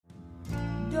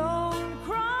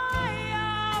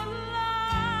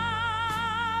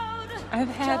I've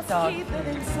had dog Keep it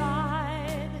food.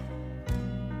 inside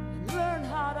and learn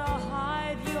how to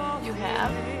hide your You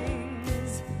have?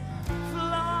 feelings.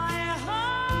 Fly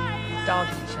high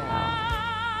Doggy chow.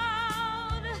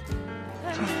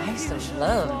 Oh, I used to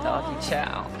love doggy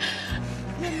chow.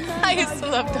 I used to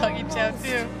love doggy chow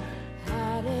too.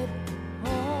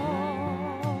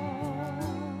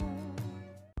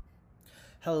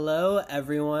 Hello,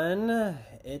 everyone.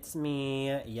 It's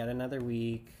me, yet another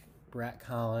week, Brett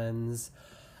Collins.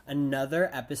 Another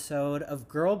episode of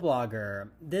Girlblogger.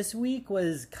 This week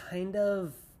was kind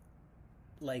of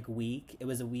like weak. It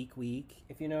was a week,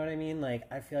 if you know what I mean.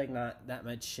 Like, I feel like not that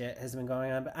much shit has been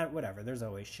going on, but whatever. There's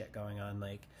always shit going on.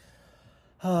 Like,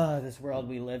 this world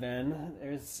we live in.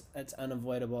 It's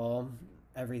unavoidable.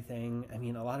 Everything. I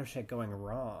mean, a lot of shit going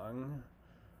wrong.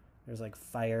 There's like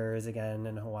fires again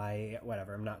in Hawaii.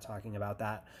 Whatever, I'm not talking about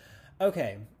that.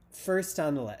 Okay, first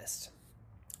on the list.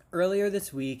 Earlier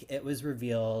this week, it was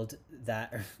revealed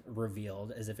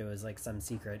as if it was like some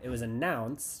secret. It was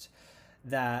announced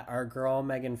that our girl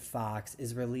Megan Fox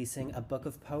is releasing a book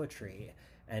of poetry,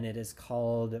 and it is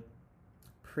called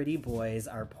Pretty Boys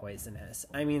Are Poisonous.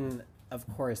 I mean, of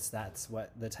course, that's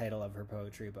what the title of her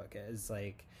poetry book is.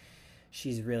 Like,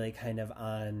 she's really kind of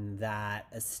on that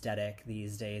aesthetic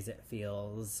these days, it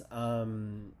feels.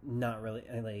 Not really,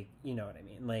 like, you know what I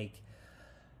mean? Like,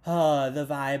 the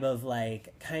vibe of,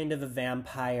 like, kind of a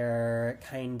vampire,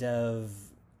 kind of,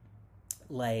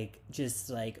 like, just,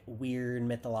 like, weird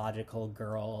mythological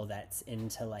girl that's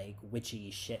into, like,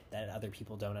 witchy shit that other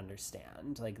people don't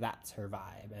understand. Like, that's her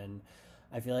vibe. And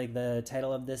I feel like the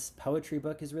title of this poetry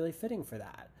book is really fitting for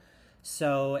that.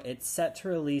 So it's set to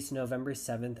release November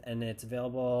 7th, and it's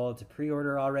available to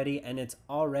pre-order already, and it's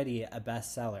already a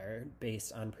bestseller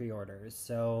based on pre-orders.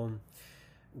 So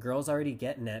girls already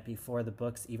getting it before the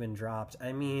book's even dropped.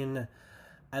 I mean,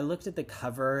 I looked at the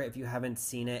cover. If you haven't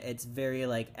seen it, it's very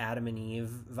like Adam and Eve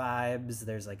vibes.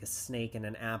 There's like a snake and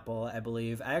an apple, I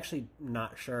believe. I actually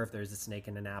not sure if there's a snake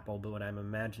and an apple, but when I'm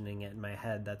imagining it in my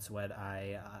head, that's what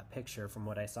I picture from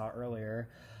what I saw earlier.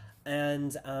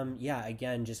 And, yeah,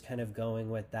 again, just kind of going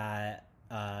with that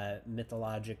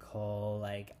mythological,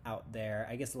 like, out there,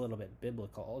 I guess a little bit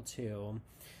biblical, too,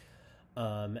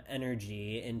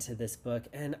 energy into this book.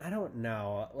 And I don't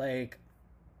know, like,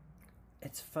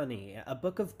 it's funny. A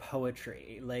book of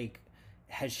poetry, like,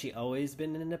 has she always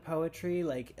been into poetry?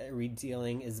 Like,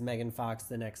 is Megan Fox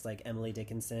the next, like, Emily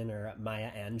Dickinson or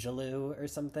Maya Angelou or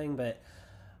something? But,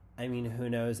 I mean, who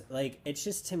knows? Like, it's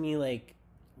just, to me, like,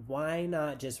 why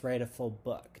not just write a full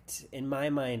book? In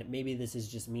my mind, maybe this is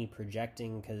just me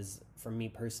projecting, because for me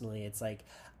personally, it's like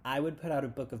I would put out a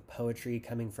book of poetry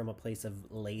coming from a place of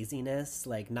laziness,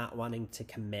 like not wanting to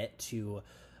commit to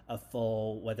a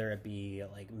full, whether it be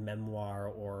like memoir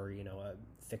or, you know, a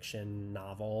fiction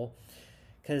novel,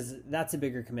 because that's a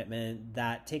bigger commitment.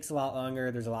 That takes a lot longer.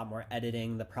 There's a lot more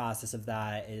editing. The process of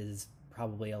that is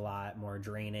probably a lot more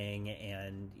draining,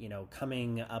 and, you know,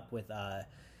 coming up with a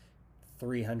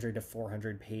 300 to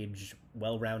 400 page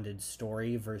well-rounded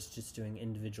story versus just doing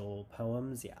individual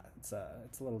poems, yeah, it's a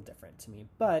little different to me.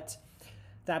 But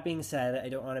that being said, I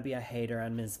don't want to be a hater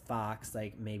on Ms. Fox.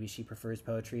 Like, maybe she prefers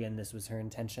poetry and this was her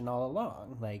intention all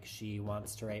along. Like, she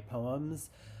wants to write poems,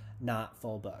 not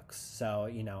full books. So,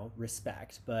 you know,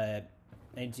 respect. But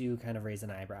I do kind of raise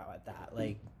an eyebrow at that.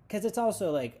 Like, because it's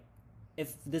also like,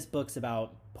 if this book's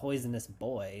about poisonous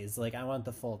boys, like, I want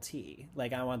the full tea.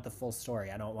 Like, I want the full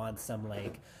story. I don't want some,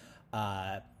 like,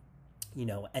 you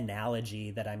know,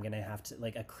 analogy that I'm going to have to,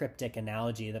 like, a cryptic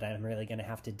analogy that I'm really going to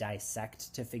have to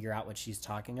dissect to figure out what she's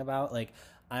talking about. Like,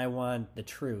 I want the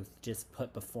truth just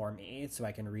put before me so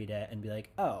I can read it and be like,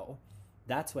 oh,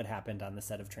 that's what happened on the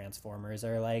set of Transformers,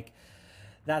 or, like,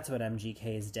 that's what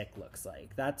MGK's dick looks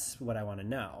like. That's what I want to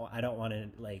know. I don't want to,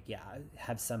 like, yeah,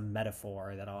 have some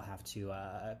metaphor that I'll have to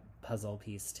puzzle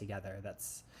piece together.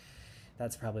 That's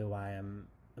probably why I'm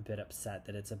a bit upset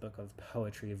that it's a book of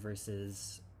poetry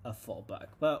versus a full book.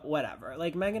 But whatever.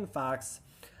 Like, Megan Fox,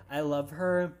 I love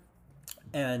her,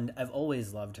 and I've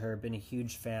always loved her. Been a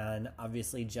huge fan.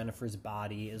 Obviously, Jennifer's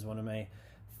Body is one of my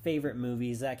favorite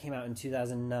movies. That came out in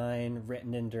 2009,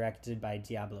 written and directed by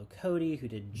Diablo Cody, who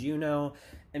did Juno.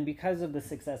 And because of the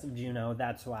success of Juno,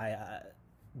 that's why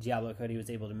Diablo Cody was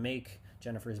able to make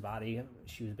Jennifer's Body.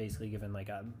 She was basically given like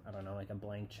a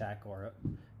blank check, or,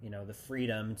 you know, the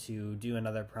freedom to do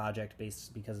another project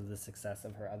because of the success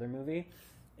of her other movie.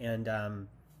 And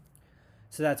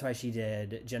so that's why she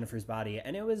did Jennifer's Body.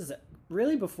 And it was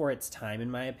really before its time, in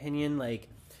my opinion. Like,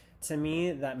 to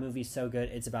me, that movie's so good.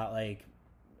 It's about, like,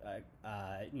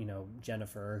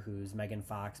 Jennifer, who's Megan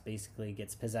Fox, basically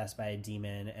gets possessed by a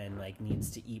demon and like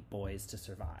needs to eat boys to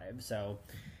survive. So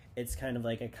it's kind of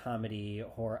like a comedy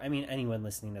horror. I mean, anyone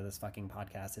listening to this fucking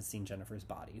podcast has seen Jennifer's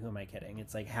Body. Who am I kidding?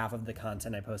 It's like half of the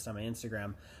content I post on my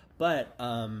Instagram. But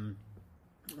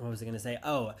what was I going to say?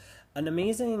 Oh, an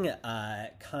amazing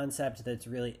concept that's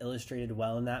really illustrated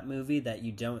well in that movie that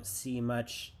you don't see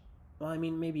much. Well, I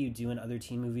mean, maybe you do in other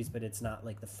teen movies, but it's not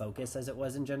like the focus as it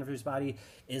was in Jennifer's Body,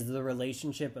 is the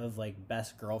relationship of like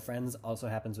best girlfriends. Also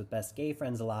happens with best gay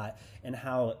friends a lot, and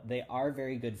how they are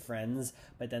very good friends,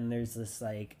 but then there's this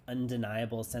like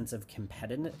undeniable sense of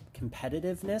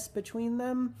competitiveness between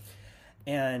them.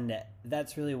 And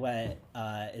that's really what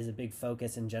is a big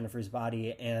focus in Jennifer's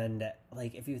Body. And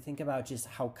like, if you think about just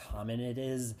how common it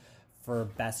is for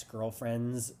best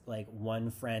girlfriends, like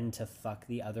one friend to fuck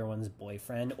the other one's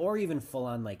boyfriend, or even full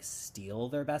on like steal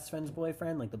their best friend's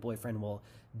boyfriend, like the boyfriend will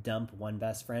dump one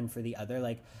best friend for the other,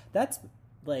 like that's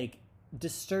like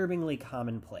disturbingly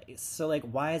commonplace. So like,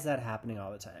 why is that happening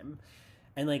all the time?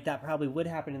 And like that probably would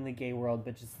happen in the gay world,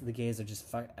 but just the gays are just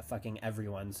fucking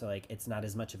everyone, so like it's not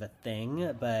as much of a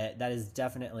thing. But that is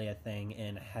definitely a thing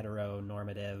in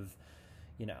heteronormative,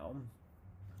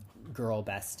 girl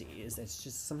besties. It's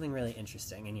just something really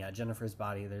interesting. And yeah, Jennifer's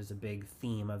Body, there's a big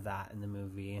theme of that in the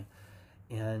movie.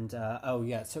 And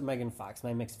so Megan Fox,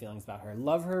 my mixed feelings about her.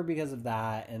 Love her because of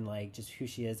that and like just who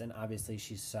she is, and obviously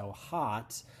she's so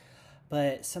hot.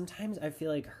 But sometimes I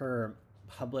feel like her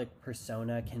public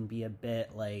persona can be a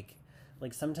bit like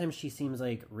sometimes she seems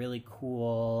like really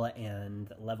cool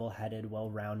and level-headed,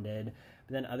 well-rounded,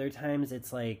 but then other times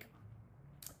it's like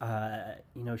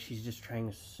she's just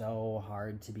trying so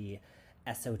hard to be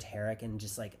esoteric and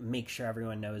just like make sure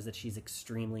everyone knows that she's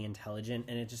extremely intelligent,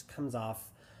 and it just comes off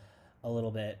a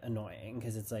little bit annoying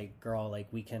because it's like, girl, like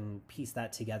we can piece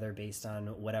that together based on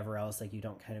whatever else, like you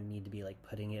don't kind of need to be like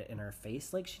putting it in our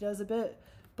face like she does a bit.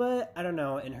 But I don't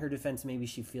know, in her defense, maybe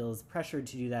she feels pressured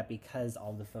to do that because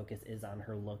all the focus is on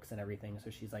her looks and everything, so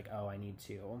she's like, oh, I need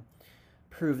to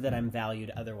prove that I'm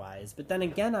valued otherwise. But then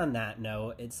again, on that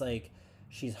note, it's like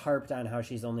she's harped on how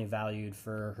she's only valued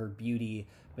for her beauty,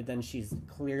 but then she's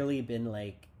clearly been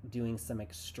like doing some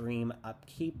extreme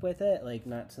upkeep with it, like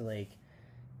not to like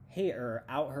hate her,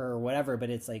 out her or whatever, but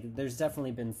it's like there's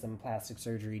definitely been some plastic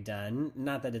surgery done.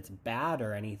 Not that it's bad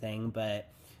or anything, but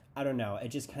I don't know. It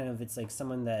just kind of, it's like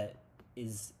someone that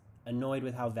is annoyed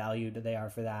with how valued they are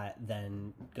for that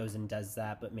then goes and does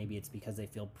that, but maybe it's because they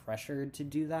feel pressured to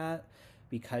do that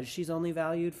because she's only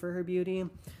valued for her beauty.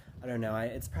 I don't know.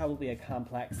 It's probably a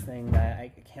complex thing that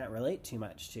I can't relate too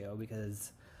much to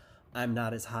because I'm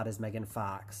not as hot as Megan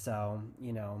Fox. So,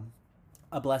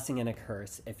 a blessing and a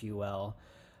curse, if you will.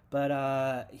 But,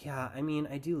 yeah, I mean,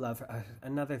 I do love her.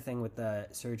 Another thing with the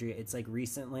surgery, it's like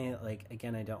recently, like,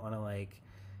 again, I don't want to like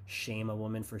shame a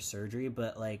woman for surgery,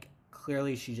 but like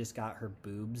clearly she just got her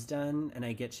boobs done, and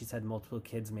I get she's had multiple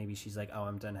kids. Maybe she's like, oh,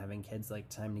 I'm done having kids, like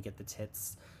time to get the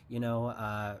tits,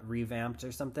 revamped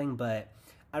or something. But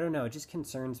I don't know, it just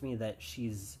concerns me that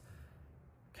she's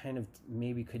kind of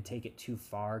maybe could take it too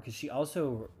far, because she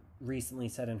also recently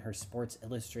said in her Sports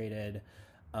Illustrated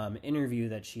interview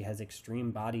that she has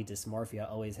extreme body dysmorphia,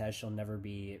 always has,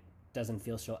 doesn't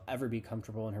feel she'll ever be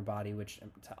comfortable in her body, which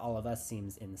to all of us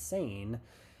seems insane.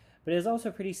 But it's also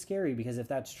pretty scary, because if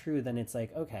that's true, then it's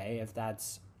like, okay, if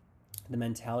that's the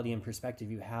mentality and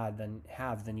perspective you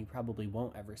then you probably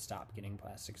won't ever stop getting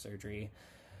plastic surgery.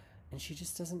 And she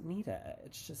just doesn't need it.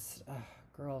 It's just,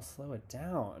 girl, slow it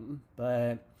down.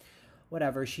 But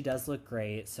whatever, she does look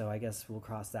great, so I guess we'll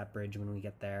cross that bridge when we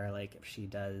get there, like if she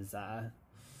does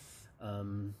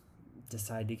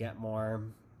decide to get more.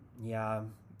 Yeah.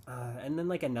 And then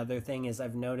like another thing is,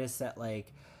 I've noticed that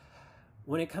like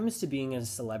when it comes to being a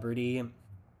celebrity,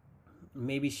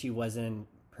 maybe she wasn't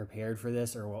prepared for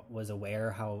this or was aware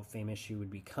how famous she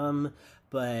would become,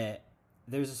 but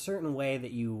there's a certain way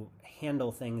that you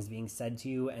handle things being said to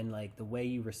you, and like the way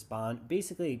you respond,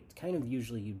 basically kind of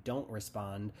usually you don't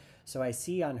respond. So I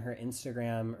see on her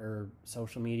Instagram or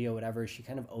social media, whatever, she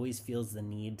kind of always feels the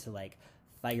need to like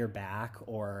fire back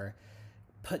or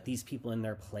put these people in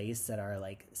their place that are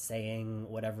like saying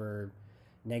whatever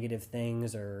negative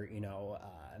things or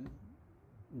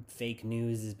fake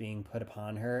news is being put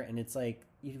upon her. And it's like,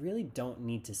 you really don't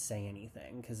need to say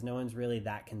anything, because no one's really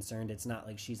that concerned. It's not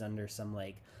like she's under some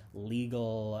like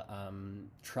legal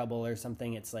trouble or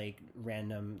something. It's like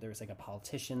random. There was like a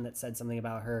politician that said something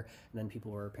about her, and then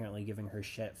people were apparently giving her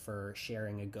shit for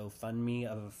sharing a GoFundMe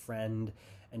of a friend,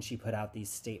 and she put out these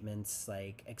statements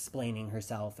like explaining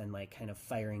herself and like kind of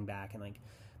firing back and like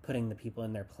putting the people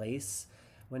in their place,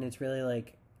 when it's really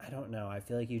like, I don't know. I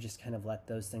feel like you just kind of let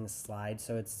those things slide.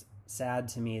 So it's sad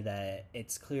to me that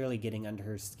it's clearly getting under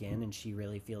her skin and she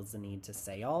really feels the need to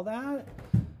say all that.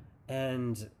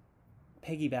 And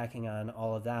piggybacking on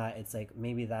all of that, it's like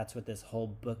maybe that's what this whole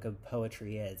book of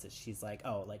poetry is she's like,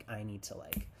 oh, like I need to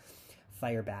like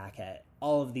fire back at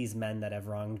all of these men that have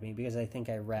wronged me, because I think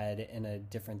I read in a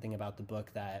different thing about the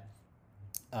book that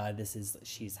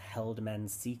she's held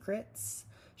men's secrets,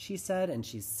 she said, and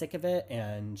she's sick of it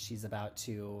and she's about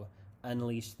to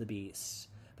unleash the beast.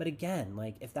 But again,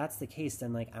 like if that's the case,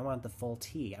 then like I want the full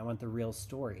tea. I want the real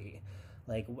story.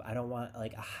 Like I don't want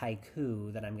like a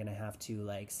haiku that I'm gonna have to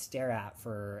like stare at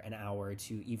for an hour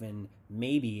to even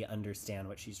maybe understand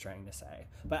what she's trying to say.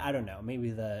 But I don't know,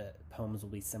 maybe the poems will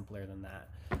be simpler than that.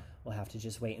 We'll have to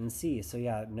just wait and see. So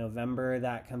yeah, November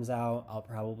that comes out. I'll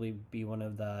probably be one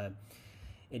of the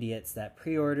idiots that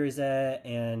pre-orders it.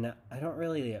 And I don't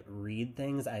really read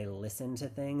things, I listen to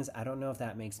things. I don't know if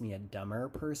that makes me a dumber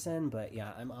person, but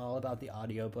yeah, I'm all about the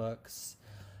audiobooks.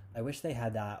 I wish they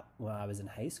had that when I was in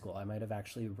high school. I might have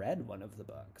actually read one of the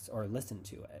books or listened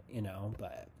to it, you know,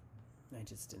 but I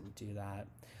just didn't do that.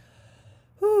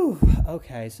 Whew.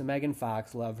 Okay, so Megan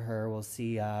Fox, love her. We'll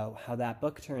see how that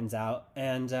book turns out.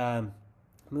 And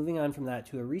moving on from that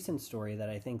to a recent story that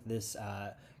I think this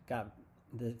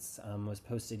was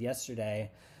posted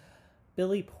yesterday.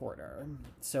 Billy Porter.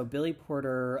 So Billy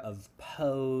Porter of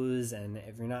Pose, and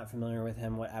if you're not familiar with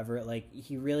him, whatever, like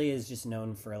he really is just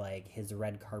known for like his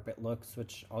red carpet looks,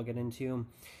 which I'll get into.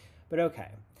 But okay,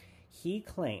 he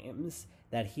claims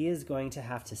that he is going to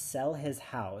have to sell his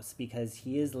house because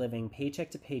he is living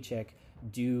paycheck to paycheck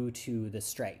due to the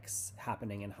strikes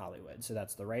happening in Hollywood. So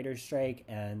that's the writer's strike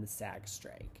and the SAG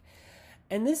strike.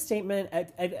 And this statement,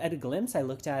 at a glimpse, I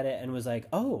looked at it and was like,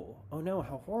 oh no,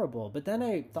 how horrible. But then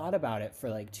I thought about it for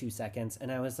like 2 seconds and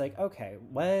I was like, okay,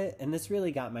 what? And this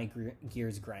really got my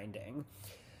gears grinding.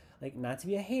 Like, not to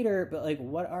be a hater, but like,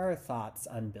 what are our thoughts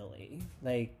on Billy?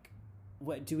 Like,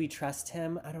 what, do we trust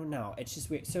him? I don't know. It's just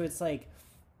weird. So it's like,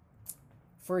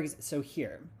 so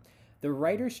here, the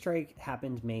writer's strike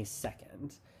happened May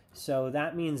 2nd. So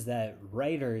that means that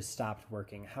writers stopped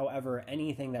working. However,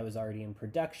 anything that was already in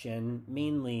production,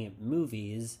 mainly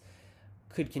movies,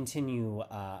 could continue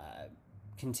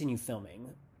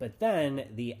filming. But then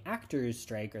the actors'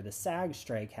 strike, or the SAG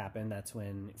strike, happened. That's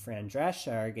when Fran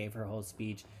Drescher gave her whole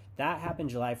speech. That happened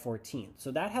July 14th.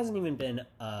 So that hasn't even been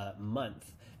a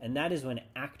month. And that is when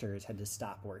actors had to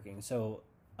stop working. So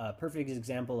a perfect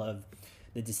example of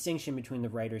the distinction between the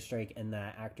writer's strike and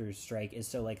the actors' strike is,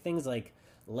 so like things like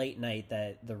late night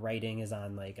that the writing is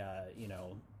on like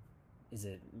is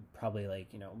it probably like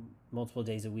multiple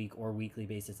days a week or weekly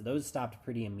basis, those stopped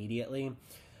pretty immediately.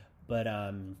 But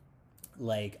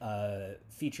like a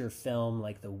feature film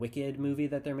like the Wicked movie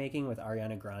that they're making with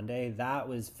Ariana Grande, that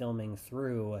was filming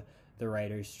through the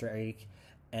writer's strike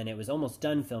and it was almost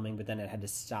done filming, but then it had to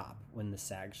stop when the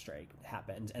SAG strike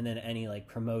happened. And then any like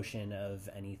promotion of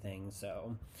anything.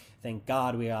 So thank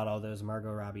God we got all those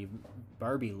Margot Robbie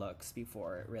Barbie looks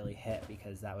before it really hit,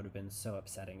 because that would have been so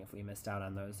upsetting if we missed out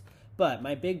on those. But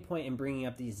my big point in bringing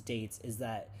up these dates is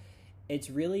that it's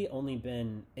really only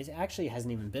been, it actually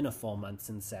hasn't even been a full month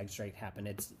since SAG strike happened.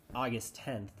 It's August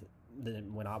 10th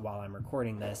while I'm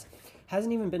recording this.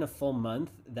 Hasn't even been a full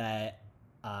month that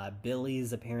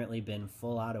Billy's apparently been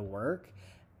full out of work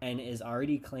and is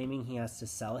already claiming he has to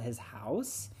sell his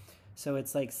house. So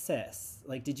it's like, sis,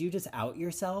 like, did you just out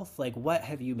yourself? Like, what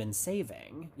have you been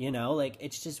saving? Like,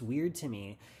 it's just weird to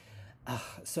me.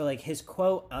 So like his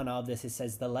quote on all this, it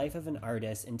says, the life of an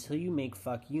artist, until you make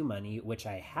fuck you money, which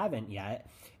I haven't yet,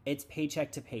 it's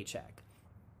paycheck to paycheck.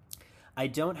 I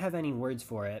don't have any words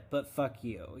for it, but fuck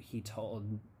you, he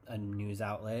told a news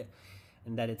outlet.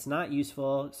 And that it's not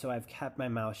useful, so I've kept my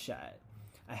mouth shut.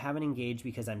 I haven't engaged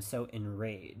because I'm so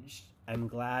enraged. I'm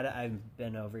glad I've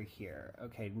been over here.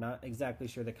 Okay, not exactly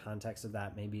sure the context of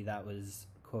that. Maybe that was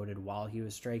quoted while he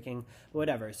was striking. But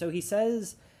whatever. So he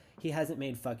says he hasn't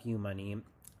made fuck you money.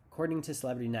 According to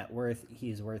Celebrity Net Worth,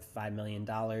 he's worth $5 million.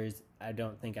 I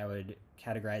don't think I would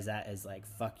categorize that as like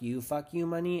fuck you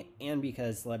money. And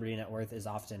because Celebrity Net Worth is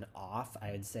often off, I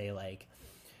would say like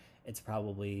it's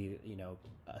probably,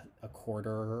 a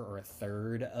quarter or a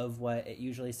third of what it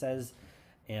usually says.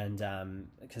 And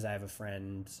because I have a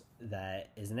friend that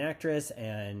is an actress,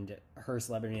 and her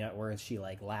Celebrity Net Worth, she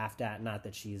like laughed at, not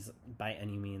that she's by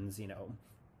any means,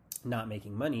 not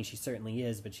making money. She certainly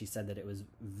is, but she said that it was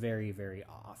very, very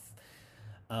off.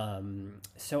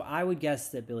 So I would guess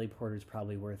that Billy Porter's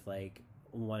probably worth like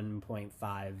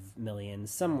 1.5 million,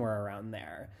 somewhere around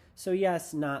there. So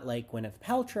yes, not like Gwyneth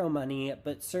Paltrow money,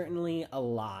 but certainly a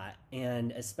lot.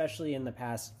 And especially in the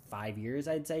past 5 years,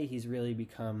 I'd say he's really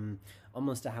become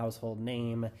almost a household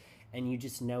name, and you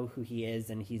just know who he is,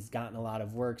 and he's gotten a lot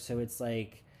of work. So it's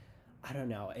like, I don't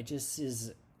know, it just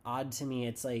is odd to me.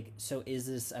 It's like, so is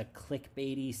this a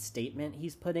clickbaity statement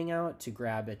he's putting out to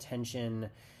grab attention,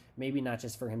 maybe not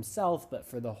just for himself, but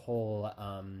for the whole,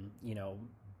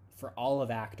 for all of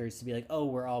actors to be like, oh,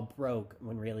 we're all broke,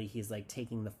 when really he's like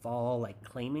taking the fall, like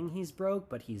claiming he's broke,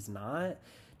 but he's not,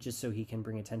 just so he can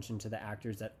bring attention to the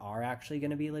actors that are actually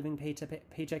going to be living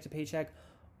paycheck to paycheck?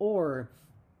 Or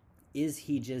is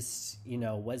he just,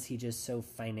 was he just so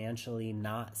financially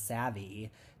not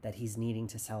savvy that he's needing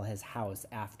to sell his house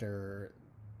after,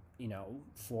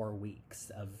 4 weeks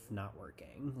of not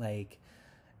working? Like,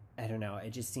 I don't know.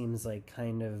 It just seems like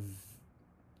kind of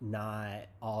not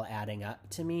all adding up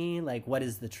to me. Like, what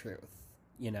is the truth?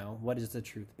 What is the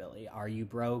truth, Billy? Are you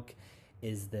broke?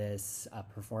 Is this a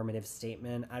performative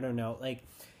statement? I don't know. Like,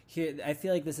 here, I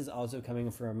feel like this is also coming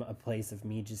from a place of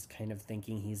me just kind of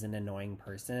thinking he's an annoying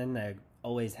person. I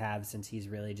always have, since he's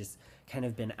really just kind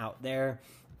of been out there.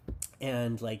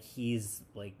 And like, he's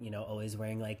like, always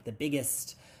wearing like the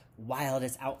biggest,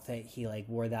 wildest outfit. He like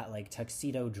wore that like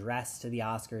tuxedo dress to the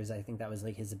Oscars. I think that was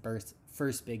like his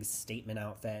first big statement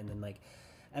outfit. And then like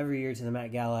every year to the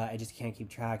Met Gala, I just can't keep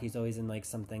track. He's always in like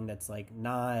something that's like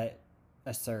not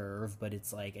a serve, but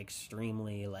it's like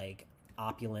extremely like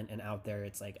opulent and out there.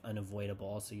 It's like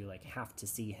unavoidable, so you like have to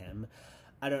see him.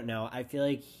 I don't know. I feel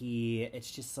like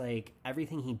it's just like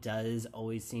everything he does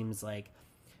always seems like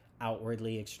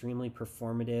outwardly extremely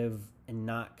performative and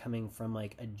not coming from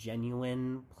like a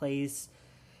genuine place,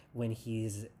 when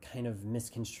he's kind of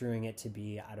misconstruing it to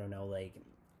be, I don't know, like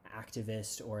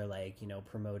activist or like,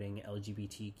 promoting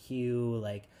LGBTQ,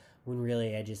 like, when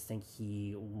really I just think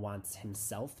he wants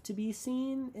himself to be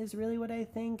seen is really what I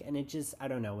think. And it just, I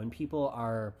don't know, when people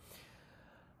are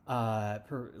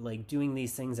like doing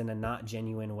these things in a not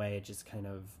genuine way, it just kind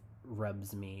of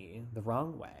rubs me the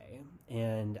wrong way.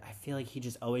 And I feel like he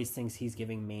just always thinks he's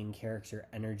giving main character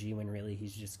energy, when really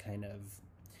he's just kind of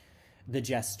the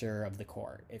jester of the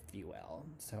court, if you will.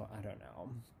 So I don't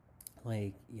know.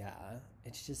 Like, yeah,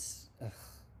 it's just,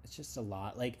 it's just a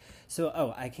lot. Like,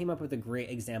 so, I came up with a great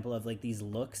example of like these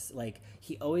looks. Like,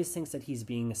 he always thinks that he's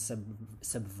being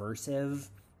subversive,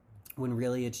 when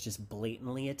really it's just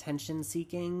blatantly attention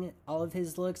seeking, all of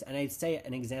his looks. And I'd say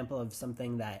an example of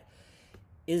something that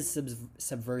is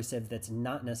subversive, that's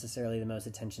not necessarily the most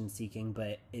attention seeking,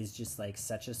 but is just like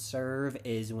such a serve,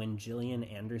 is when Gillian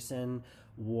Anderson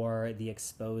wore the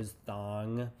exposed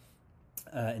thong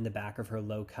in the back of her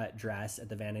low-cut dress at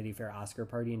the Vanity Fair Oscar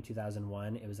party in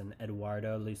 2001. It was an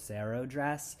Eduardo Lucero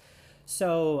dress.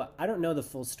 So I don't know the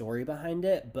full story behind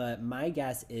it, but my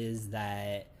guess is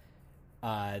that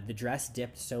the dress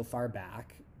dipped so far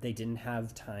back, they didn't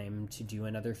have time to do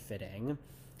another fitting,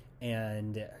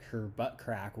 and her butt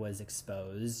crack was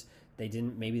exposed.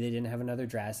 Maybe they didn't have another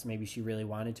dress. Maybe she really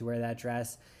wanted to wear that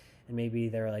dress. And maybe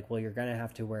they were like, well, you're going to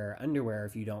have to wear underwear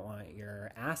if you don't want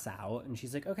your ass out. And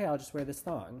she's like, okay, I'll just wear this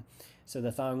thong. So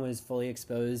the thong was fully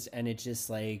exposed, and it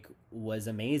just like was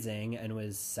amazing and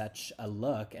was such a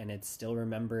look, and it's still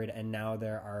remembered. And now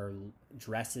there are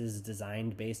dresses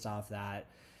designed based off that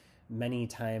many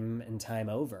time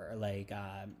over. Like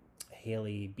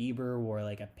Hailey Bieber wore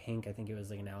like a pink, I think it was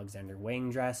like an Alexander Wang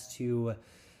dress to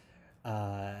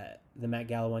the Met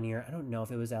Gala one year. I don't know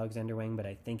if it was Alexander Wang, but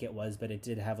I think it was, but it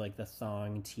did have like the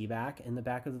thong T-back in the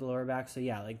back of the lower back. So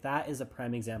yeah, like that is a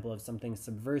prime example of something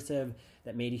subversive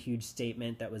that made a huge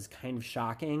statement, that was kind of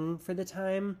shocking for the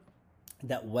time,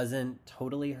 that wasn't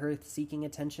totally her seeking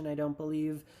attention, I don't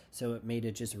believe. So it made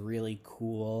it just really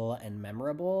cool and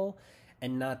memorable.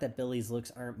 And not that Billy's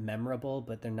looks aren't memorable,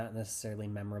 but they're not necessarily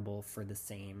memorable for the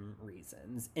same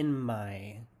reasons, in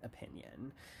my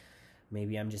opinion.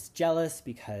 Maybe I'm just jealous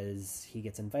because he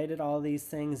gets invited to all these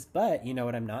things. But you know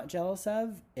what I'm not jealous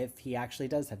of? If he actually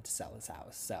does have to sell his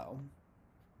house. So,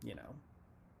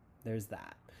 there's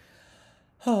that.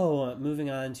 Oh, moving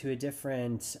on to a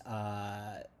different,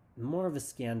 more of a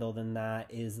scandal than that,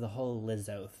 is the whole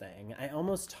Lizzo thing. I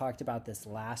almost talked about this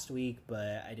last week,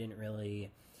 but I didn't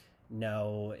really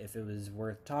know if it was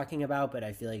worth talking about. But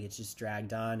I feel like it's just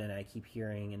dragged on, and I keep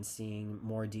hearing and seeing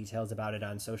more details about it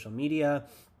on social media.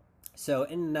 So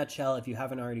in a nutshell, if you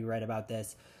haven't already read about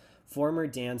this, former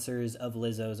dancers of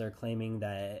Lizzo's are claiming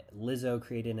that Lizzo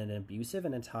created an abusive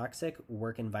and a toxic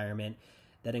work environment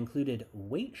that included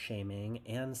weight shaming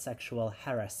and sexual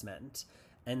harassment.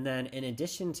 And then in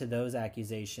addition to those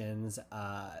accusations,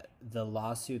 the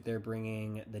lawsuit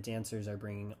the dancers are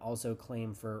bringing, also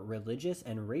claim for religious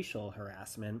and racial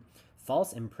harassment,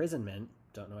 false imprisonment,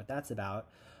 don't know what that's about,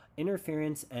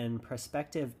 interference and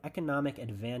prospective economic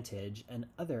advantage, and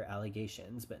other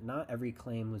allegations. But not every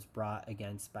claim was brought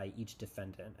against by each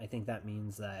defendant. I think that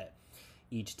means that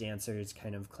each dancer is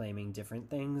kind of claiming different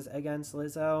things against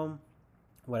Lizzo.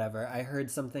 Whatever. I heard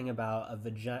something about a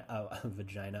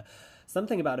vagina.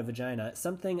 Something about a vagina.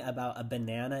 Something about a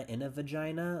banana in a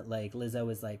vagina. Like, Lizzo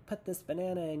was like, put this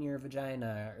banana in your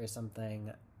vagina or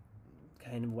something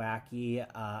kind of wacky.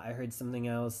 I heard something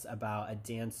else about a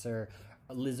dancer,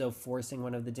 Lizzo forcing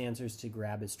one of the dancers to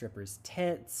grab a stripper's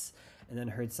tits. And then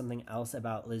heard something else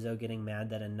about Lizzo getting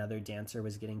mad that another dancer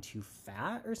was getting too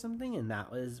fat or something. And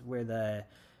that was where the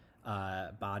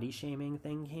body shaming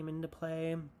thing came into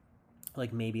play.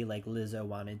 Like, maybe, like, Lizzo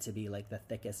wanted to be, like, the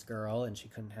thickest girl and she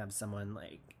couldn't have someone,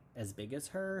 like, as big as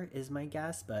her, is my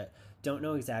guess. But don't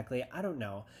know exactly. I don't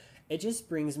know. It just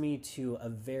brings me to a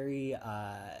very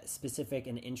specific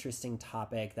and interesting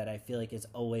topic that I feel like is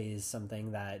always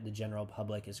something that the general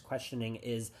public is questioning,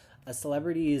 is a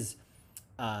celebrity's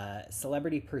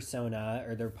celebrity persona,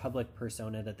 or their public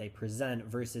persona that they present,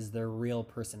 versus their real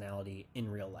personality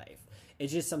in real life.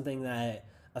 It's just something that,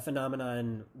 a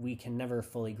phenomenon we can never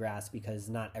fully grasp, because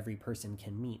not every person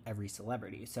can meet every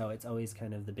celebrity. So it's always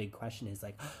kind of the big question is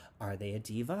like, are they a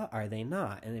diva? Are they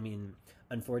not? And I mean,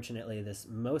 unfortunately, this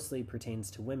mostly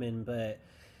pertains to women, but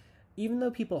even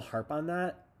though people harp on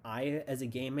that, I, as a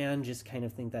gay man, just kind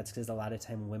of think that's because a lot of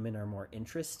time women are more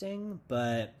interesting,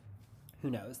 but who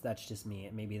knows? That's just me.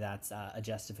 Maybe that's a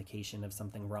justification of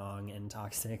something wrong and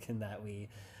toxic, and that we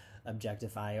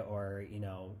objectify or, you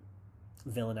know,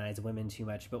 villainize women too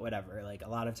much. But whatever, like, a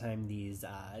lot of time these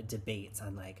debates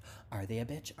on, like, are they a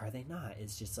bitch, are they not,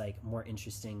 is just, like, more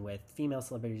interesting with female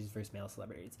celebrities versus male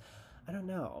celebrities. I don't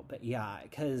know, but yeah,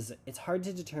 because it's hard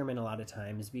to determine a lot of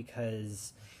times,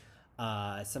 because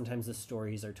sometimes the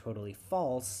stories are totally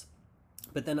false,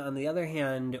 but then on the other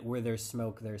hand, where there's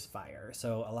smoke, there's fire.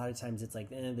 So a lot of times it's like,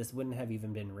 this wouldn't have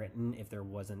even been written if there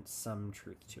wasn't some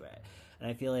truth to it. And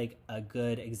I feel like a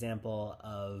good example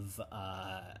of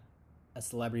a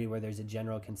celebrity where there's a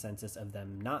general consensus of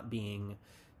them not being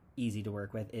easy to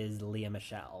work with is Lea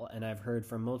Michele. And I've heard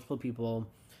from multiple people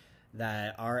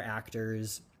that are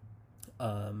actors,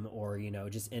 or, you know,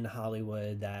 just in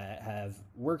Hollywood, that have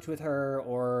worked with her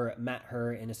or met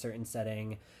her in a certain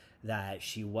setting, that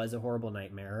she was a horrible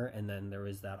nightmare. And then there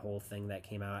was that whole thing that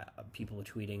came out, people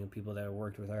tweeting, people that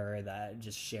worked with her, that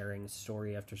just sharing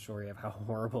story after story of how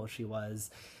horrible she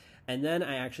was. And then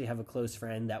I actually have a close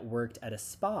friend that worked at a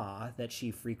spa that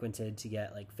she frequented to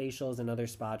get, like, facials and other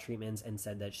spa treatments, and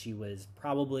said that she was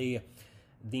probably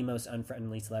the most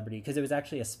unfriendly celebrity, because it was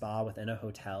actually a spa within a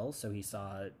hotel, so he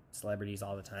saw celebrities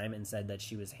all the time, and said that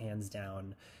she was hands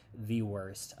down the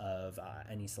worst of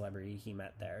any celebrity he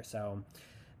met there. So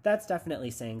that's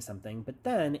definitely saying something. But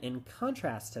then, in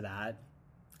contrast to that,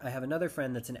 I have another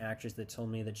friend that's an actress that told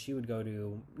me that she would go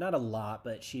to, not a lot,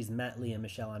 but she's met Lea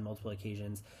Michele on multiple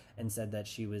occasions, and said that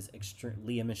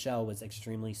Lea Michele was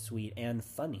extremely sweet and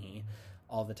funny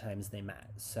all the times they met.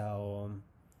 So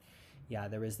yeah,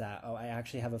 there was that. Oh, I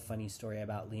actually have a funny story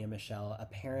about Lea Michele.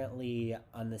 Apparently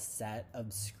on the set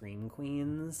of Scream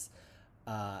Queens,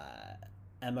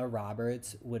 Emma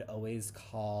Roberts would always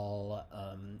call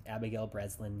Abigail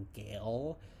Breslin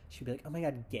Gail. She'd be like, oh my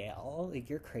God, Gail, like,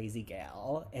 you're crazy,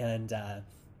 Gail. And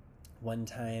one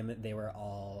time they were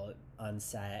all on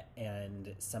set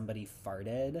and somebody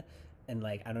farted, and,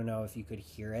 like, I don't know if you could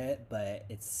hear it, but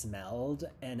it smelled,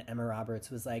 and Emma Roberts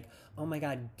was like, oh my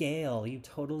God, Gail, you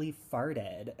totally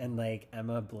farted. And, like,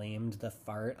 Emma blamed the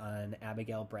fart on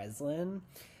Abigail Breslin.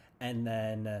 And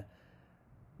then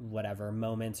whatever,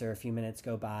 moments or a few minutes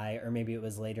go by, or maybe it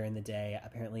was later in the day,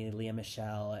 apparently Lea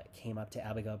Michele came up to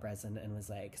Abigail Breslin and was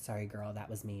like, sorry girl, that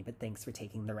was me, but thanks for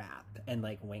taking the rap, and,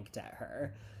 like, winked at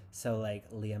her. So, like,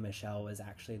 Lea Michele was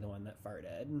actually the one that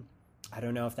farted. I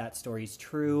don't know if that story's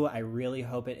true. I really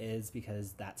hope it is,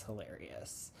 because that's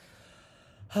hilarious.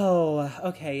 Oh,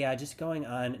 okay, yeah, just going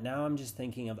on. Now I'm just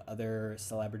thinking of other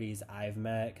celebrities I've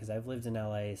met, because I've lived in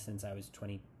LA since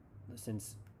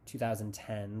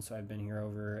 2010, so I've been here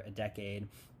over a decade.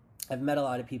 I've met a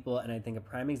lot of people, and I think a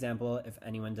prime example, if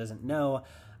anyone doesn't know,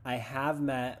 I have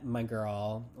met my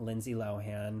girl, Lindsay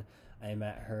Lohan. I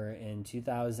met her in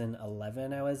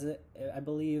 2011, I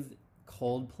believe.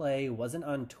 Coldplay wasn't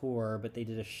on tour, but they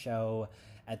did a show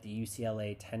at the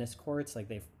UCLA tennis courts. Like,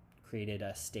 they've created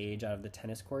a stage out of the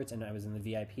tennis courts, and I was in the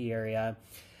VIP area.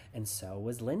 And so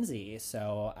was Lindsay.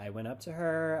 So I went up to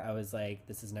her. I was like,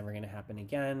 this is never going to happen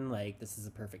again. Like, this is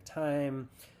a perfect time.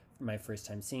 My first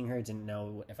time seeing her, didn't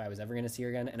know if I was ever going to see her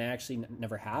again. And I actually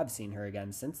never have seen her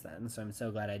again since then. So I'm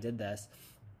so glad I did this.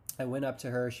 I went up to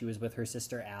her. She was with her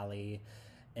sister, Allie.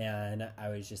 And I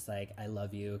was just like, I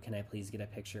love you. Can I please get a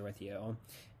picture with you?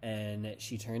 And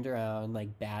she turned around,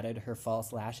 like, batted her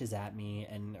false lashes at me.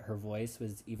 And her voice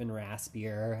was even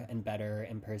raspier and better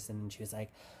in person. And she was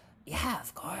like, yeah,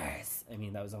 of course. I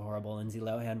mean, that was a horrible Lindsay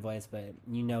Lohan voice, but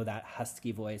you know that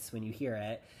husky voice when you hear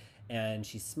it. And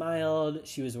she smiled.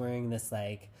 She was wearing this,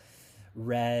 like,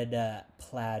 red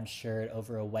plaid shirt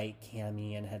over a white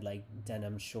cami and had, like,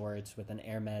 denim shorts with an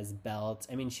Hermes belt.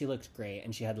 I mean, she looked great.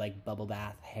 And she had, like, bubble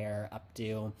bath hair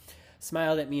updo.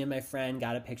 Smiled at me and my friend,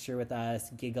 got a picture with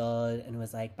us, giggled, and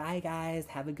was like, bye, guys.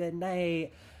 Have a good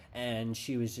night. And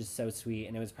she was just so sweet.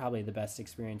 And it was probably the best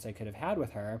experience I could have had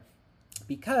with her.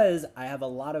 Because I have a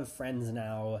lot of friends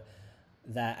now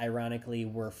that ironically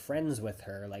were friends with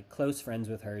her, like close friends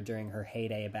with her during her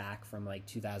heyday back from like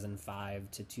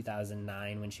 2005 to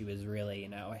 2009 when she was really, you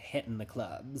know, hitting the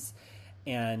clubs.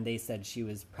 And they said she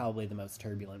was probably the most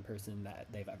turbulent person that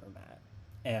they've ever met.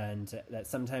 And that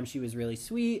sometimes she was really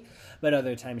sweet, but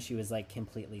other times she was like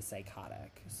completely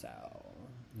psychotic. So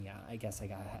yeah, I guess I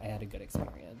had a good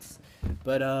experience.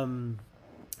 But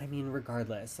I mean,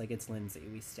 regardless, like, it's Lindsay.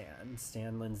 We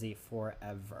stan Lindsay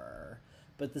forever.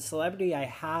 But the celebrity I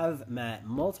have met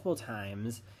multiple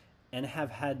times and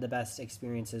have had the best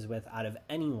experiences with out of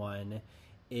anyone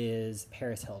is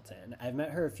Paris Hilton. I've met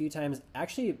her a few times,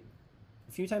 actually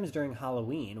a few times during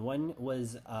Halloween. One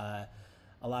was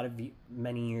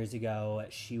many years ago.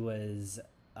 She was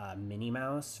Minnie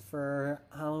Mouse for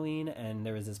Halloween, and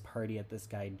there was this party at this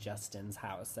guy Justin's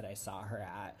house that I saw her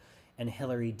at. And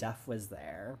Hilary Duff was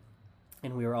there,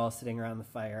 and we were all sitting around the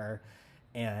fire,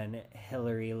 and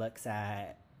Hilary looks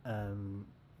at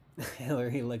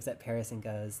Paris and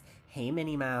goes, hey,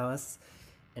 Minnie Mouse.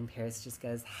 And Paris just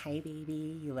goes, hi,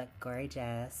 baby, you look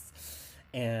gorgeous.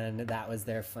 And that was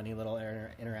their funny little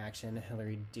interaction,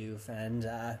 Hilary Duff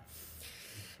and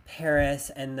Paris.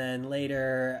 And then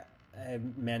later I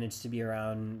managed to be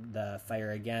around the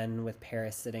fire again with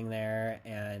Paris sitting there,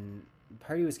 and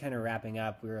party was kind of wrapping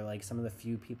up. We were like some of the last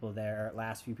few people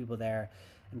there,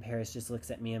 and Paris just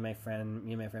looks at me and my friend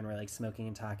were like smoking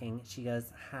and talking. She goes,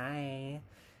 hi.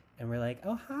 And we're like,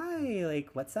 oh, hi, like,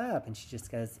 what's up? And she just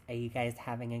goes, are you guys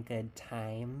having a good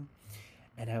time?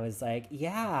 And I was like,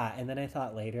 yeah. And then I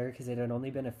thought later, because it had only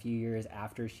been a few years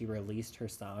after she released her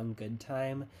song Good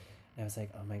Time, and I was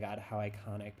like, oh my god, how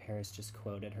iconic. Paris just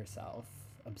quoted herself.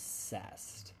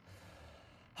 Obsessed.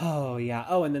 Oh, yeah.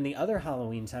 Oh, and then the other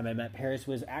Halloween time I met Paris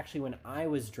was actually when I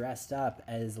was dressed up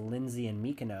as Lindsay in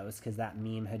Mykonos, because that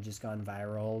meme had just gone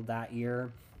viral that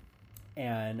year.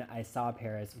 And I saw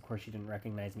Paris. Of course, she didn't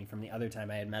recognize me from the other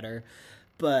time I had met her.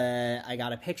 But I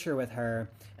got a picture with her,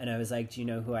 and I was like, do you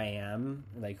know who I am?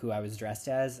 Like, who I was dressed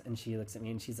as? And she looks at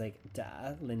me, and she's like,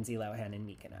 duh, Lindsay Lohan in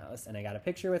Mykonos. And I got a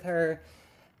picture with her.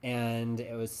 And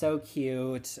it was so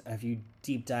cute. If you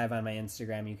deep dive on my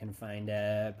Instagram, you can find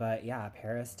it. But yeah,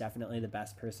 Paris, definitely the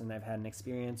best person I've had an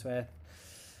experience with.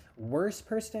 Worst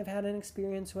person I've had an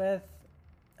experience with?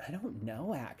 I don't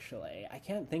know, actually. I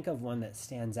can't think of one that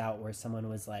stands out where someone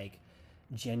was, like,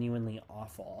 genuinely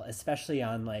awful, especially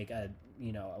on, like, a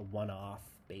one-off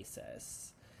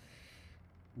basis.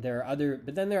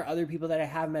 But then there are other people that I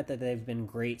have met that they've been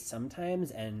great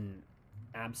sometimes and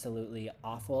absolutely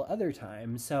awful other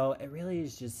times. So it really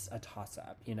is just a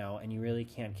toss-up, and you really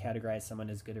can't categorize someone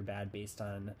as good or bad based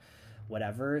on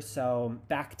whatever. So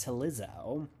back to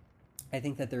Lizzo. I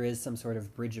think that there is some sort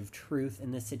of bridge of truth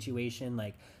in this situation.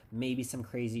 Like, maybe some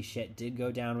crazy shit did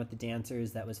go down with the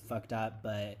dancers that was fucked up,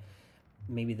 but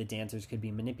maybe the dancers could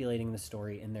be manipulating the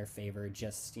story in their favor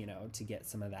just, to get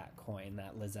some of that coin,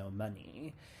 that Lizzo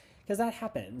money. Because that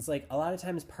happens. Like, a lot of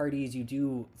times parties, you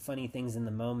do funny things in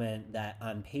the moment that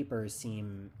on paper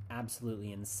seem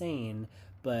absolutely insane,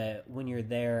 but when you're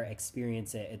there,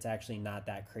 experience it, it's actually not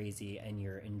that crazy and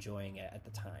you're enjoying it at the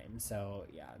time. So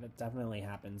yeah, that definitely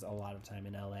happens a lot of time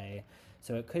in LA.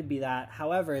 So it could be that.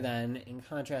 However, then, in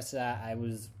contrast to that, I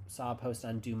saw a post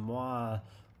on Dumois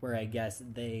where I guess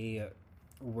they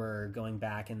were going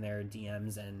back in their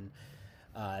DMs and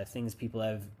things people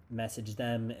have messaged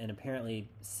them, and apparently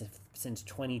since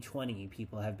 2020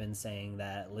 people have been saying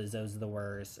that Lizzo's the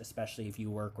worst, especially if you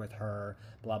work with her,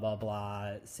 blah blah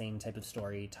blah, same type of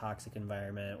story, toxic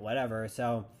environment, whatever.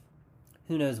 So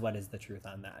who knows what is the truth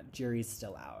on that. Jury's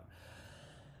still out.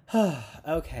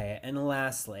 Okay, and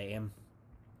lastly,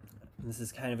 this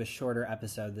is kind of a shorter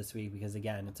episode this week because,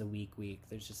 again, it's a week.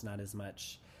 There's just not as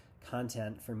much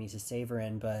content for me to savor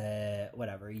in, but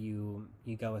whatever, you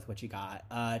go with what you got.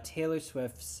 Taylor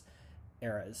Swift's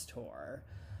Eras Tour.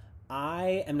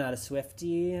 I am not a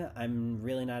Swiftie. I'm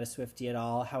really not a Swiftie at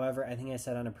all. However, I think I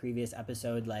said on a previous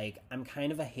episode, like, I'm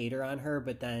kind of a hater on her,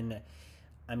 but then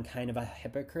I'm kind of a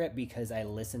hypocrite because I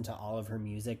listen to all of her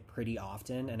music pretty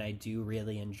often, and I do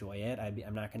really enjoy it.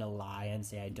 I'm not going to lie and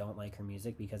say I don't like her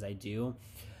music, because I do.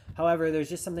 However, there's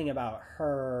just something about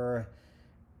her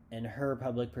and her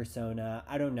public persona.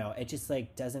 I don't know. It just,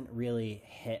 like, doesn't really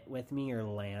hit with me or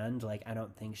land. Like, I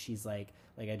don't think she's, like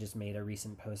I just made a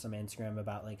recent post on my Instagram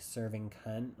about, like, serving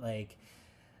cunt. Like,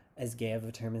 as gay of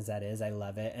a term as that is, I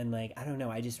love it. And, like, I don't know.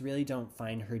 I just really don't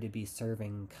find her to be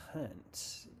serving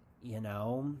cunt, you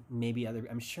know? Maybe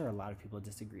I'm sure a lot of people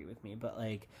disagree with me, but,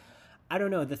 like, I don't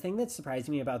know. The thing that surprised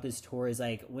me about this tour is,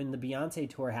 like, when the Beyonce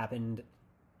tour happened,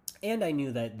 and I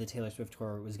knew that the Taylor Swift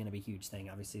tour was going to be a huge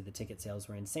thing. Obviously, the ticket sales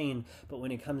were insane. But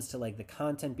when it comes to, like, the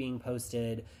content being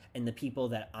posted and the people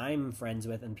that I'm friends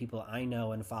with and people I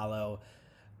know and follow,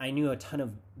 I knew a ton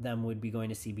of them would be going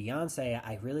to see Beyonce.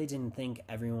 I really didn't think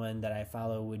everyone that I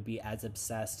follow would be as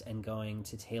obsessed and going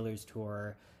to Taylor's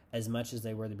tour as much as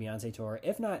they were the Beyonce tour,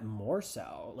 if not more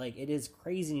so. Like, it is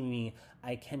crazy to me.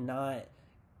 I cannot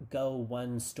go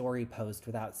one story post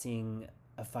without seeing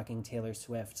a fucking Taylor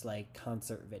Swift, like,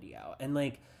 concert video. And,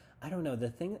 like, I don't know,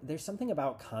 there's something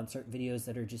about concert videos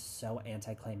that are just so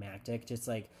anticlimactic. Just,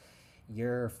 like,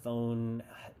 your phone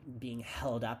being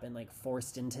held up and, like,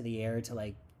 forced into the air to,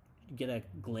 like, get a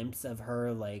glimpse of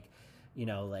her, like, you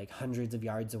know, like, hundreds of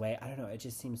yards away. I don't know, it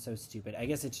just seems so stupid. I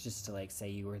guess it's just to, like, say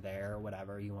you were there or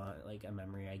whatever. You want, like, a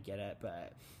memory, I get it,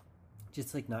 but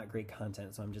just, like, not great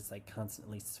content. So I'm just, like,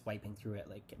 constantly swiping through it,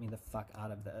 like, get me the fuck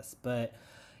out of this. But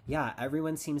yeah,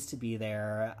 everyone seems to be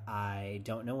there. I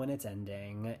don't know when it's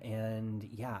ending. And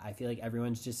yeah, I feel like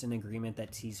everyone's just in agreement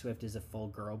that T Swift is a full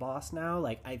girl boss now.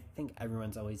 Like, I think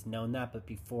everyone's always known that, but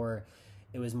before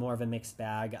it was more of a mixed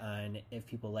bag on if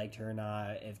people liked her or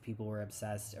not, if people were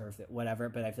obsessed or whatever.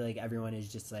 But I feel like everyone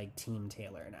is just, like, Team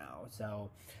Taylor now. So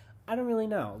I don't really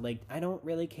know. Like, I don't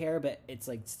really care, but it's,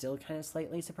 like, still kind of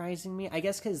slightly surprising me. I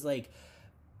guess because, like,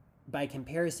 by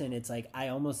comparison, it's like I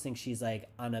almost think she's, like,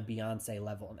 on a Beyonce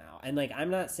level now. And, like, I'm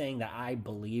not saying that I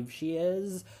believe she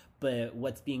is, but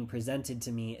what's being presented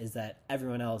to me is that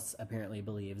everyone else apparently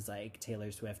believes, like,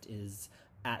 Taylor Swift is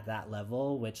at that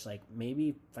level, which, like,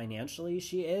 maybe financially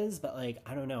she is, but, like,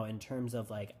 I don't know, in terms of,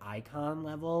 like, icon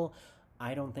level,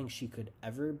 I don't think she could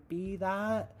ever be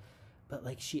that. But,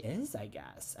 like, she is, I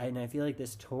guess. And I feel like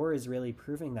this tour is really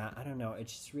proving that. I don't know.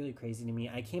 It's just really crazy to me.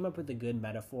 I came up with a good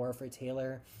metaphor for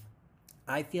Taylor.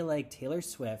 I feel like Taylor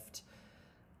Swift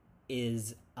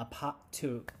is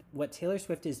what Taylor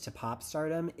Swift is to pop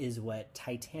stardom is what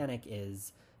Titanic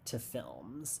is to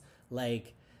films.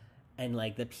 Like, and,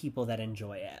 like, the people that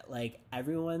enjoy it. Like,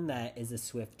 everyone that is a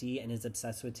Swiftie and is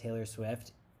obsessed with Taylor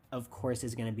Swift, of course,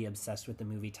 is going to be obsessed with the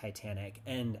movie Titanic.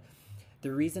 And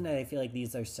the reason that I feel like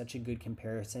these are such a good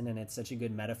comparison and it's such a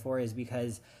good metaphor is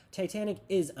because Titanic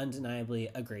is undeniably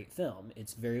a great film.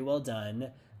 It's very well done.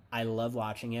 I love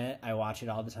watching it. I watch it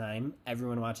all the time.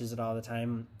 Everyone watches it all the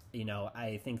time. You know,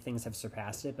 I think things have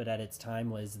surpassed it, but at its time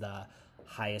was the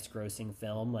highest grossing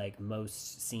film, like,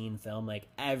 most seen film. Like,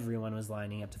 everyone was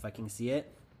lining up to fucking see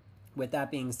it. With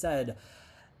that being said,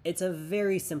 it's a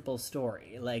very simple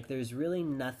story. Like, there's really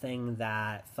nothing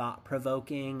that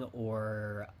thought-provoking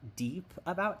or deep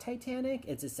about Titanic.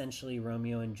 It's essentially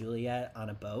Romeo and Juliet on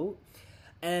a boat.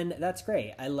 And that's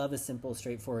great. I love a simple,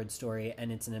 straightforward story,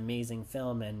 and it's an amazing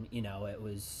film, and, you know, it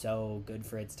was so good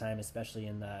for its time, especially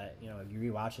in the, you know, if you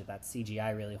rewatch it, that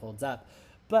CGI really holds up.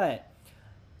 But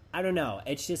I don't know.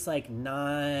 It's just, like,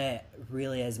 not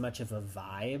really as much of a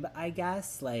vibe, I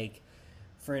guess. Like,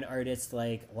 for an artist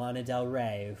like Lana Del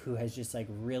Rey, who has just, like,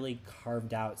 really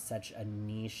carved out such a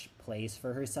niche place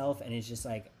for herself, and is just,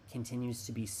 like, continues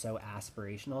to be so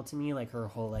aspirational to me. Like, her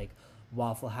whole, like,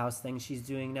 Waffle House thing she's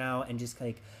doing now, and just,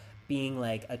 like, being,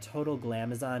 like, a total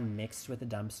glamazon mixed with a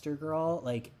dumpster girl.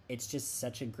 Like, it's just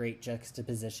such a great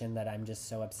juxtaposition that I'm just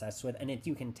so obsessed with. And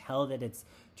you can tell that it's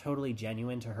totally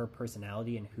genuine to her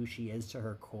personality and who she is to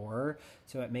her core.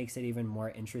 So it makes it even more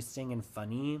interesting and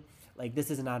funny. Like, this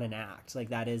is not an act. Like,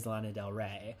 that is Lana Del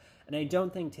Rey. And I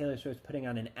don't think Taylor Swift's putting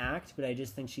on an act, but I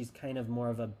just think she's kind of more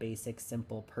of a basic,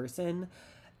 simple person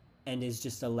and is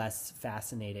just a less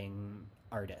fascinating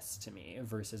artist to me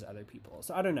versus other people.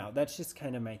 So I don't know. That's just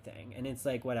kind of my thing. And it's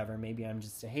like, whatever, maybe I'm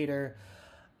just a hater.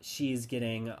 She's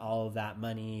getting all of that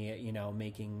money, you know,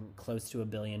 making close to $1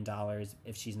 billion,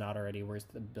 if she's not already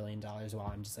worth $1 billion,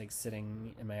 while I'm just, like,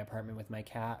 sitting in my apartment with my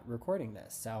cat recording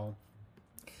this. So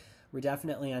we're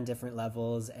definitely on different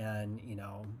levels, and, you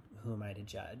know, who am I to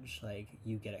judge? Like,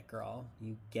 you get it, girl.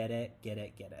 You get it.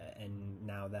 And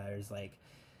now there's like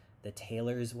the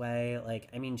Taylor's way. Like,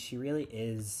 I mean, she really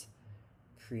is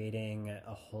creating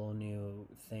a whole new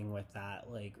thing with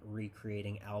that, like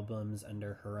recreating albums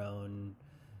under her own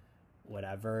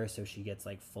whatever, so she gets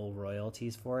like full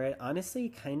royalties for it. Honestly,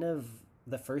 kind of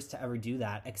the first to ever do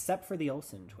that, except for the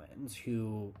Olsen twins,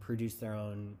 who produced their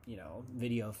own, you know,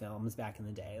 video films back in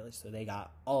the day, so they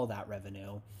got all that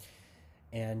revenue.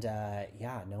 And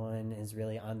yeah, no one is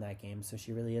really on that game, so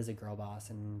she really is a girl boss,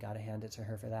 and gotta hand it to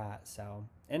her for that. So,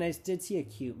 and I did see a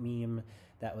cute meme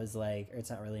that was like, or it's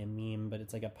not really a meme, but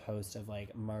it's like a post of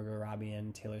like Margot Robbie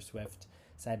and Taylor Swift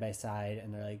side by side,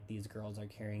 and they're like, these girls are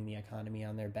carrying the economy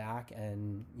on their back,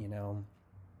 and you know,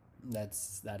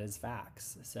 that is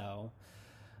facts. So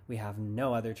we have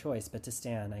no other choice but to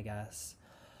stand, I guess.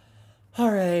 All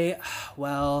right,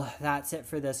 well, that's it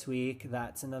for this week.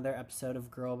 That's another episode of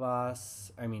Girlblogger.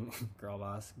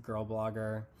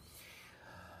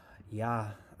 Yeah,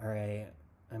 all right,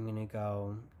 I'm gonna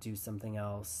go do something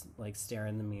else, like stare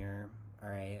in the mirror. All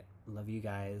right, love you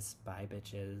guys. Bye,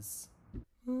 bitches.